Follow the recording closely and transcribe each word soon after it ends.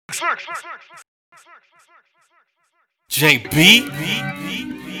JB.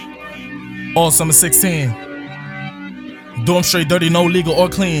 All summer 16. Do 'em straight dirty, no legal or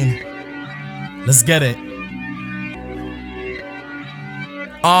clean. Let's get it.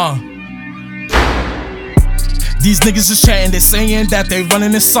 These niggas is chatting, they saying that they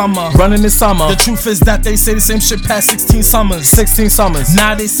running this summer. The truth is that they say the same shit past 16 summers.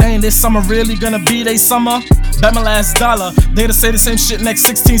 Now they saying this summer really gonna be they summer. Bet my last dollar, they to say the same shit next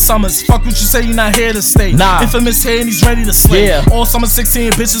 16 summers. Fuck what you say, you not here to stay. Nah. Infamous here and he's ready to slay. Yeah. All summer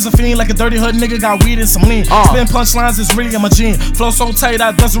 16, bitches are feeling like a dirty hood nigga got weed and some lean. Spin punchlines is really in my gene. Flow so tight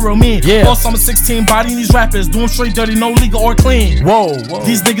that doesn't real mean. Yeah. All summer 16, bodying these rappers, do 'em straight dirty, no legal or clean. Whoa.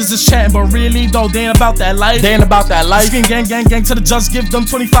 These niggas is chatting, but really though they ain't about that life. Scream gang to the judge, give them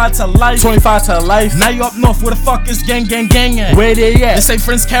 25 to life. Now you up north, where the fuck is gang at? Where they at? They say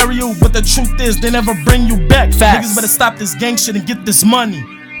friends carry you, but the truth is they never bring you back. Facts. Niggas better stop this gang shit and get this money.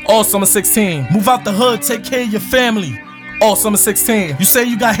 All summer 16. Move out the hood, take care of your family. All summer 16. You say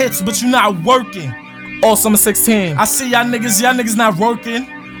you got hits, but you not working. All summer 16. I see y'all niggas not working.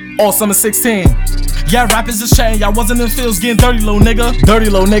 All summer 16. Yeah, rappers is chatting, y'all wasn't in the fields getting dirty, little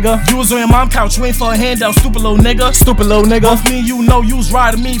nigga. You was on your mom couch, waiting for a handout, stupid little nigga. Both me and you know you was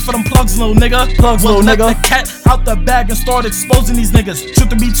riding me for them plugs, little nigga. Let the cat out the bag and start exposing these niggas. Truth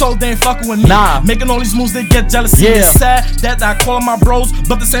to be told, they ain't fucking with me. Nah. Making all these moves, they get jealous. Yeah. It's sad that I call them my bros,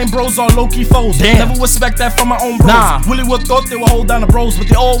 but the same bros are low-key foes. Damn. Never would expect that from my own bros. Nah. Willie would thought they would hold down the bros, but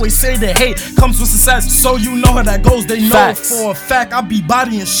they always say that hate comes with success. So you know how that goes. They know Facts. for a fact I be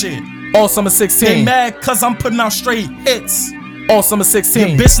bodying shit. All summer They 16. mad cause I'm putting out straight hits. All summer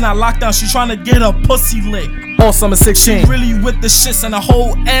 16. Bitch not locked down, she tryna get her pussy lick. All summer 16. Really with the shits and the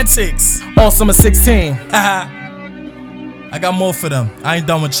whole antics. All summer 16. I got more for them. I ain't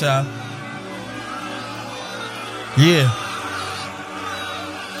done with y'all. Yeah.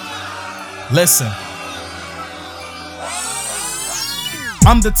 Listen.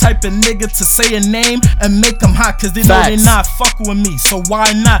 I'm the type of nigga to say a name and make them hot, cause they know they Facts. not fucking with me. So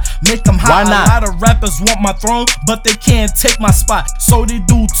why not make them hot? Why not? A lot of rappers want my throne, but they can't take my spot. So they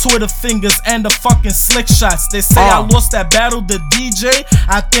do Twitter fingers and the fucking slick shots. They say I lost that battle to DJ.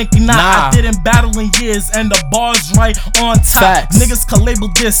 I think not. Nah. I didn't battle in years and the bars right on top. Facts. Niggas can label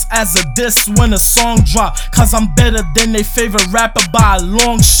this as a diss when a song drop, cause I'm better than they favorite rapper by a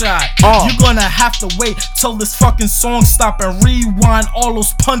long shot. You gonna have to wait till this fucking song stop and rewind all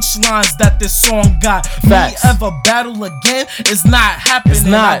those punchlines that this song got. Facts. Me ever battle again? It's not happening. It's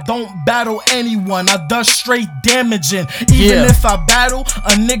not. I don't battle anyone. I does straight damaging. Even Yeah. if I battle,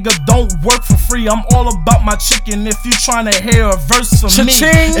 a nigga don't work for free. I'm all about my chicken. If you tryna hear a verse from Cha-ching.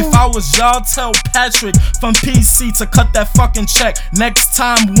 me, if I was y'all, tell Patrick from PC to cut that fucking check next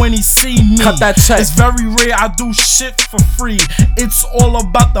time when he see me. Cut that check. It's very rare I do shit for free. It's all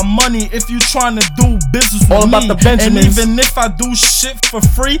about the money. If you tryna do business with All me, about the Benjamins. and even if I do shit for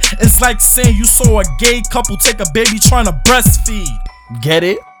free, it's like saying you saw a gay couple take a baby trying to breastfeed. Get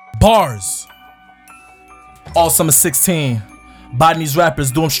it? Bars. All summer 16. Body these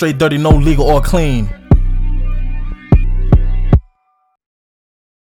rappers, do 'em straight dirty, no legal or clean.